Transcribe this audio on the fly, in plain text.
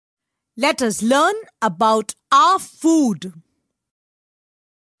Let us learn about our food.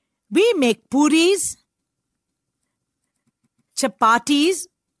 We make puris, chapatis,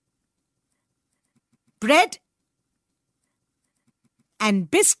 bread, and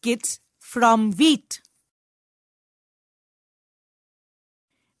biscuits from wheat.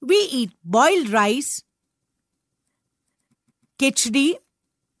 We eat boiled rice, khichdi,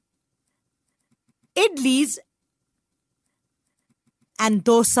 idlis, and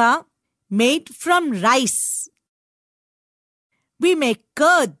dosa made from rice. We make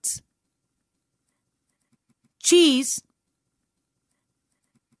curds, cheese,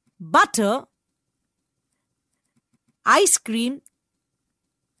 butter, ice cream,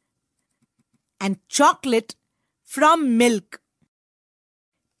 and chocolate from milk.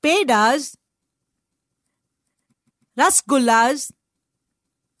 Pedas, rasgullas,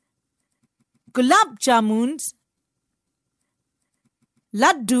 gulab jamuns,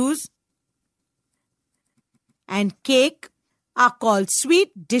 laddus, and cake are called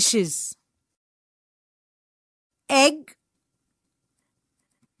sweet dishes. Egg,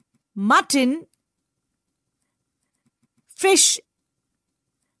 mutton, fish,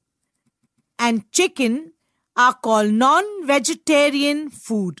 and chicken are called non-vegetarian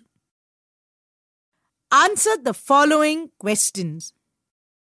food. Answer the following questions.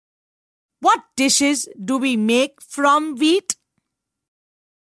 What dishes do we make from wheat?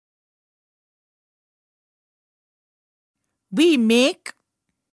 We make.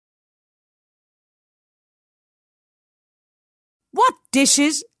 What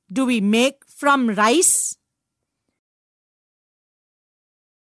dishes do we make from rice?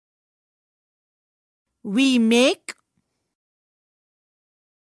 We make.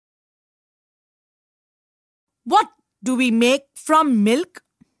 What do we make from milk?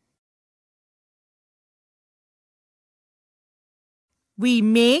 We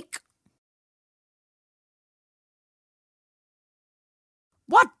make.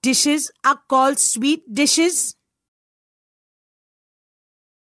 What dishes are called sweet dishes?